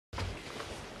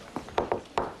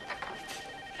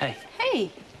Hey.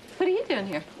 Hey, what are you doing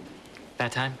here?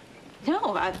 Bad time?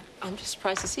 No, I'm just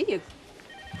surprised to see you.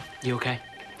 You okay?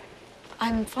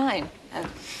 I'm fine. I'm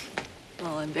a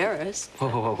little embarrassed.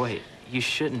 Whoa, wait. You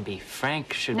shouldn't be.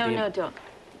 Frank should be... No, don't.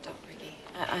 Don't, Ricky.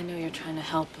 I know you're trying to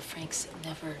help, but Frank's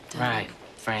never done Right.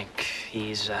 Frank,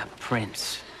 he's a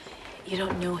prince. You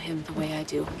don't know him the way I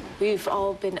do. We've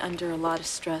all been under a lot of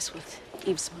stress with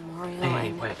Eve's memorial.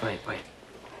 Hey, wait.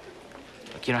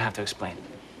 Look, you don't have to explain.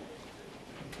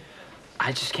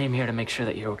 I just came here to make sure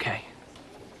that you're okay.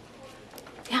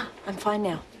 Yeah, I'm fine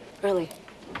now. Really.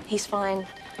 He's fine.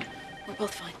 We're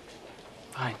both fine.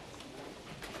 Fine.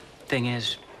 Thing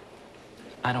is,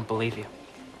 I don't believe you.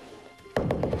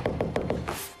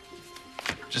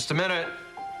 Just a minute.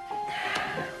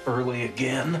 Early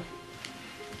again.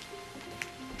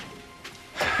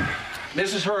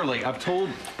 Mrs. Hurley, I've told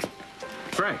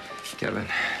Frank. Kevin,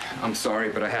 I'm sorry,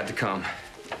 but I had to come.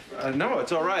 No,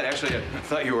 it's all right. Actually, I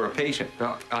thought you were a patient.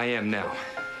 Well, I am now.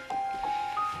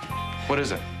 What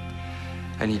is it?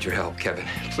 I need your help, Kevin.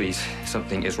 Please,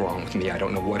 something is wrong with me. I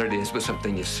don't know what it is, but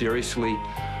something is seriously,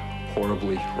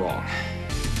 horribly wrong.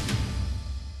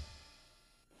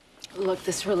 Look,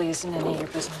 this really isn't any of your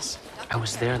business. I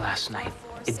was there last night.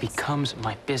 It becomes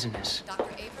my business.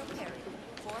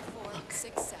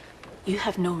 You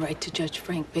have no right to judge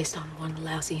Frank based on one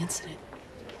lousy incident.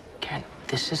 Karen,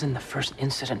 this isn't the first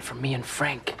incident for me and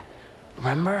Frank.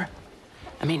 Remember?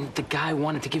 I mean, the guy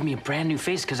wanted to give me a brand new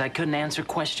face because I couldn't answer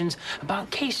questions about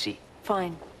Casey.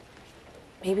 Fine.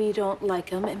 Maybe you don't like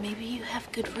him, and maybe you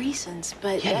have good reasons,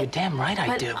 but... Yeah, you're damn right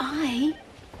I do. But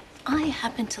I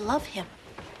happen to love him.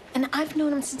 And I've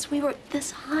known him since we were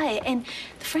this high, and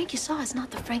the Frank you saw is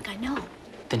not the Frank I know.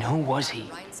 Then who was he?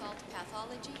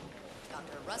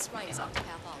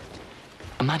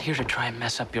 I'm not here to try and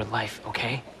mess up your life,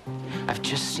 okay? I've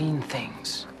just seen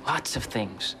things. Lots of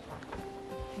things.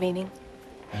 Meaning?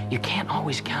 You can't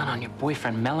always count on your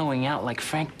boyfriend mellowing out like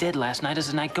Frank did last night as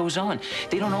the night goes on.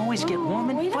 They don't always get warm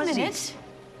and wait fuzzy. Wait a minute.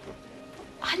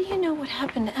 How do you know what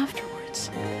happened afterwards?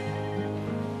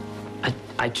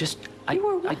 You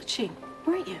were watching,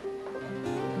 weren't you?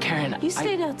 Karen, You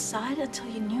stayed outside until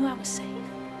you knew I was safe.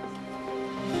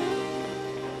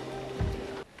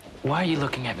 Why are you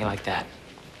looking at me like that?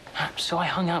 So I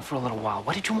hung out for a little while.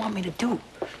 What did you want me to do?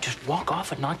 Just walk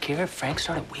off and not care if Frank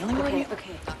started wheeling on you?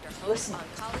 Okay. Listen,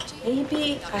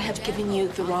 maybe I have given you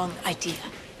the wrong idea.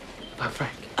 About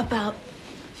Frank? About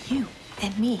you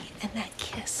and me and that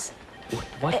kiss.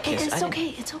 What kiss?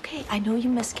 It's okay. I know you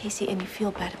miss Casey and you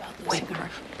feel bad about losing her.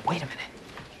 Wait a minute.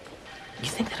 You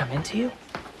think that I'm into you?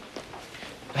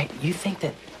 Like, you think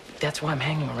that that's why I'm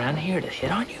hanging around here to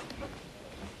hit on you?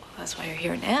 Well, that's why you're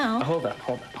here now. Hold on.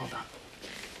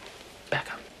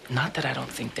 Back up. Not that I don't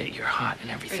think that you're hot and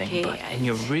everything, okay, and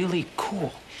you're really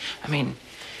cool. I mean,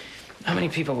 how many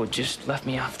people would just left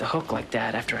me off the hook like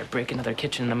that after I break into their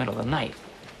kitchen in the middle of the night?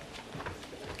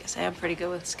 Guess I am pretty good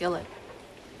with skillet.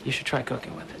 You should try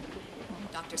cooking with it.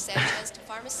 Dr. Sanchez to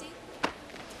pharmacy.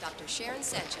 Dr. Sharon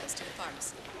Sanchez to the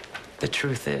pharmacy. The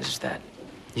truth is that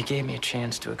you gave me a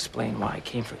chance to explain why I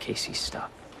came for Casey's stuff.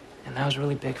 And that was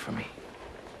really big for me.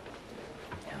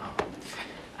 You know,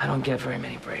 I don't get very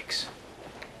many breaks.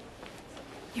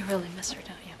 You really miss her,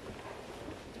 don't you?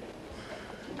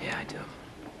 Yeah, I do.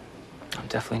 I'm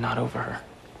definitely not over her.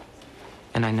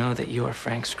 And I know that you're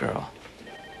Frank's girl.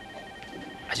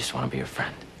 I just want to be your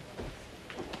friend.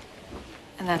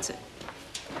 And that's it.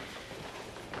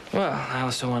 Well, I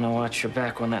also want to watch your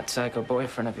back when that psycho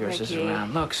boyfriend of yours is Ricky.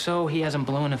 around. Look, so he hasn't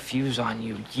blown a fuse on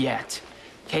you yet.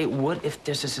 Okay, what if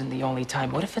this isn't the only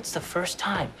time? What if it's the first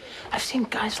time? I've seen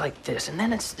guys like this, and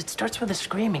then it starts with a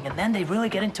screaming, and then they really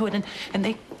get into it, and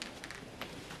they...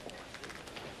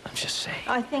 I'm just saying.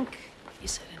 I think you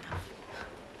said enough.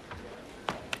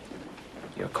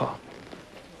 Your call.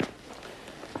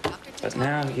 Dr. But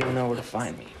now you know where to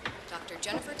find me. Dr.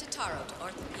 Jennifer Totaro to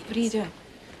orthopedics. What are you doing?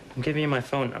 I'm giving you my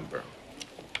phone number.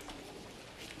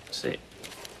 See.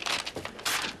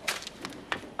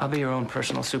 I'll be your own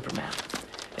personal Superman.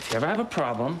 If you ever have a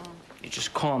problem, you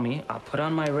just call me, I'll put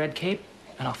on my red cape,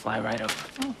 and I'll fly right over.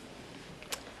 Oh.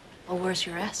 Well, where's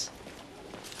your S?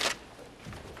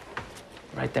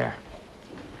 Right there.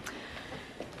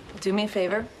 Do me a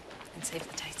favor and save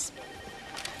the tights.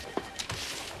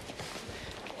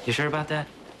 You sure about that?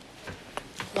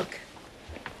 Look,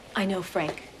 I know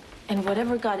Frank, and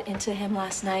whatever got into him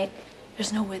last night,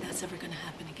 there's no way that's ever gonna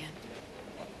happen again.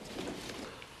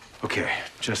 Okay,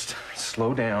 just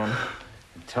slow down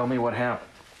and tell me what happened.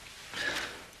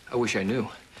 I wish I knew.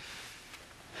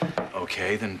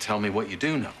 Okay, then tell me what you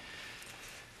do know.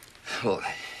 Well,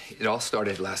 it all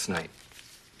started last night.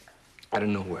 Out of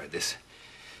nowhere, this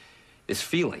this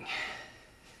feeling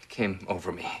came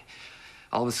over me.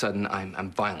 All of a sudden, I'm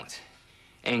violent,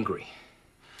 angry.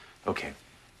 Okay.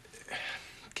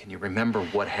 Can you remember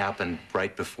what happened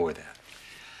right before that?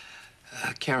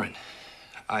 Karen,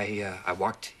 I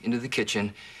walked into the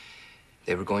kitchen.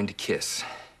 They were going to kiss.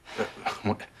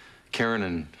 What? Karen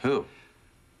and who?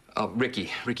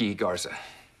 Ricky Garza.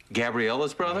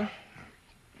 Gabriella's brother?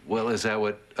 Well, is that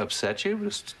what upset you,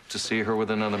 was to see her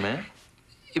with another man?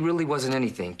 It really wasn't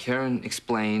anything. Karen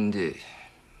explained it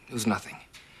was nothing.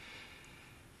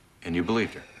 And you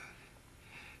believed her?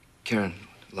 Karen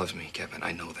loves me, Kevin.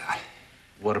 I know that.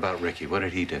 What about Ricky? What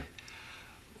did he do?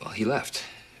 Well, he left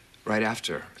right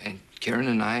after. And Karen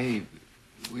and I,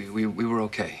 we were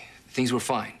okay. Things were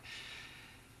fine.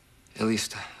 At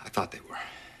least I thought they were.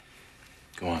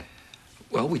 Go on.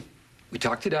 Well, we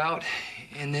talked it out,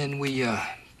 and then we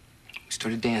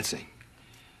started dancing.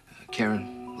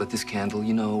 Karen lit this candle,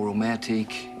 you know,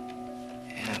 romantic,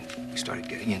 and we started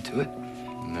getting into it.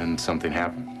 And then something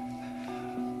happened?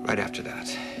 Right after that,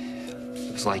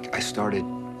 it was like I started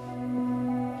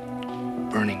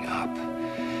burning up.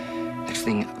 Next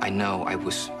thing I know, I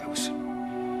was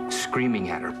screaming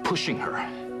at her, pushing her.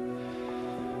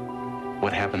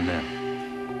 What happened then?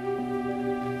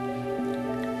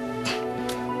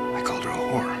 I called her a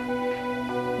whore.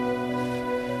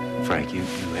 Frank, you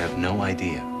have no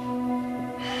idea,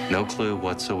 no clue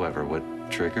whatsoever what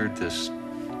triggered this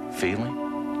feeling?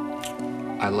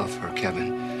 I love her,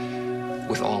 Kevin,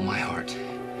 with all my heart.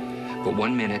 But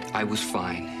one minute I was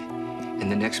fine, and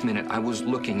the next minute I was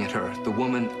looking at her, the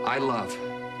woman I love,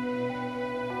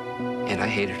 and I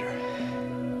hated her.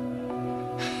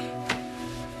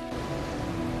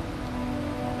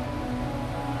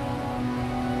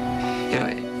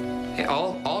 You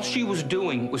know, all she was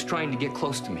doing was trying to get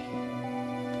close to me.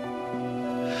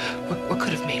 What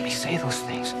could have made me say those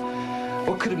things?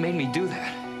 What could have made me do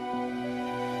that?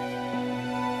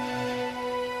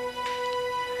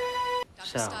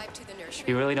 So,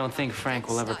 you really don't think Frank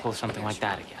will ever pull something like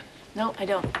that again? No, I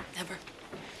don't. Never.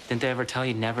 Didn't they ever tell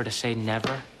you never to say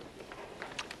never?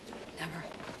 Never.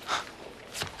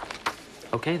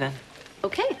 Okay, then.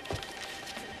 Okay.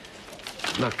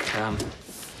 Look,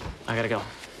 I gotta go.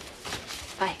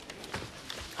 Bye.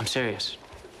 I'm serious.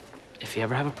 If you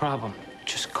ever have a problem,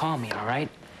 just call me, all right?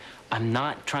 I'm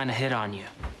not trying to hit on you.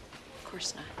 Of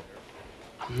course not.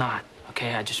 I'm not,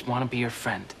 okay? I just want to be your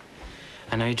friend.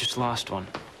 I know you just lost one.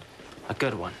 A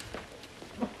good one.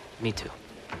 Me too.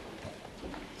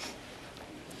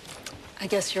 I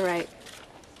guess you're right.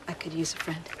 I could use a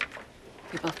friend.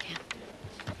 We both can.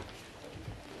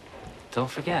 Don't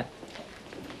forget.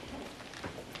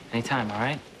 Anytime, all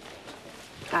right?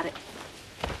 Got it.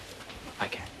 Bye,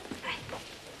 Karen. Bye.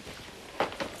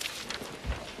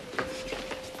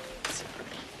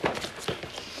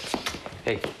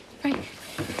 Hey, Frank,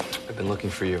 I've been looking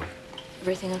for you.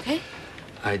 everything okay?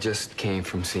 I just came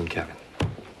from seeing Kevin.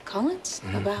 Collins?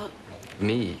 About...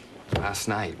 Me, last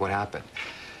night, what happened?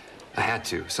 I had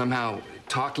to. Somehow,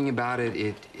 talking about it,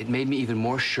 it made me even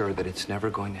more sure that it's never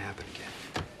going to happen again.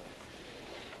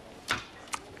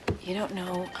 You don't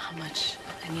know how much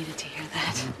I needed to hear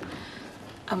that.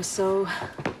 I was so...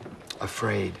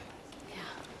 Afraid. Yeah.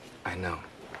 I know.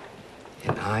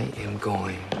 And I am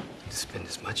going to spend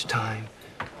as much time,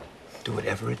 do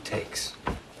whatever it takes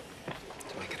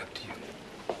to make it up to you.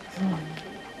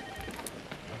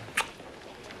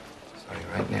 Sorry,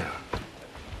 right now.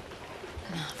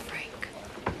 No, Frank.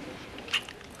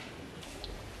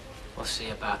 We'll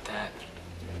see about that.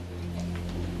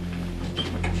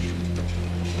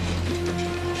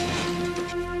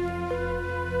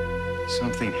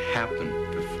 Something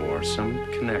happened before, some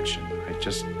connection. I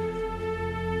just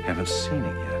haven't seen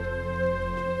it yet.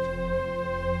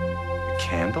 A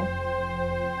candle?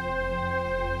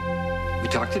 We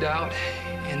talked it out,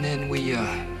 and then we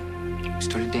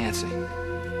started dancing.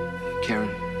 Karen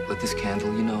lit this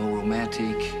candle, you know,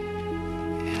 romantic,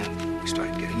 and we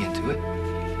started getting into it.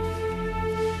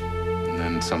 And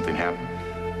then something happened?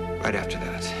 Right after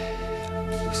that,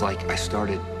 it was like I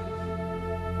started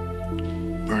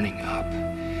burning up.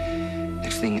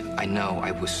 Next thing I know,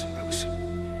 I was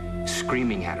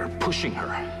screaming at her, pushing her.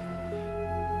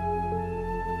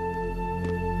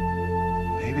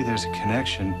 Maybe there's a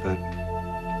connection, but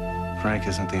Frank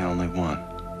isn't the only one.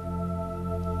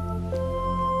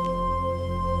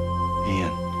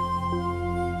 Ian.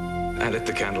 I lit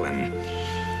the candle and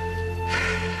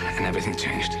everything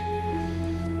changed.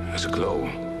 There was a glow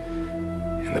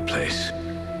in the place.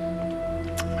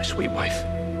 My sweet wife.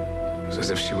 It was as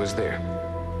if she was there.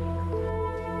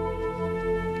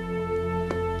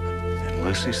 And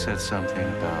Lucy said something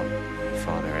about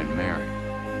Father and Mary.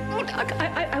 Oh, Doc,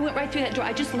 I went right through that door.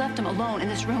 I just left him alone in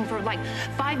this room for like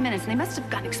 5 minutes, and they must have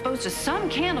gotten exposed to some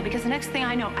candle because the next thing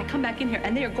I know, I come back in here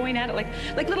and they are going at it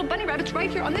like little bunny rabbits right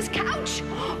here on this couch.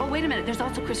 Oh, wait a minute. There's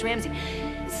also Chris Ramsey.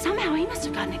 Somehow he must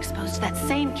have gotten exposed to that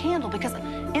same candle because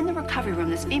in the recovery room,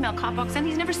 this female cop walks in.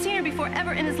 He's never seen her before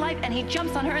ever in his life, and he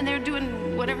jumps on her, and they're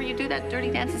doing whatever you do, that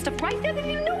dirty dance and stuff right there. They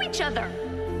didn't even know each other.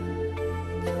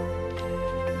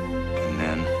 And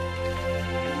then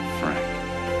Frank.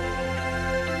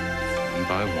 One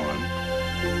by one,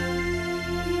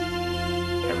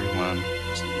 everyone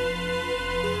was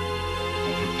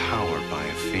overpowered by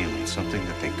a feeling, something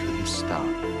that they couldn't stop.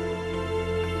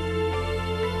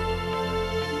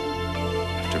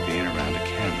 After being around a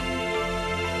candle.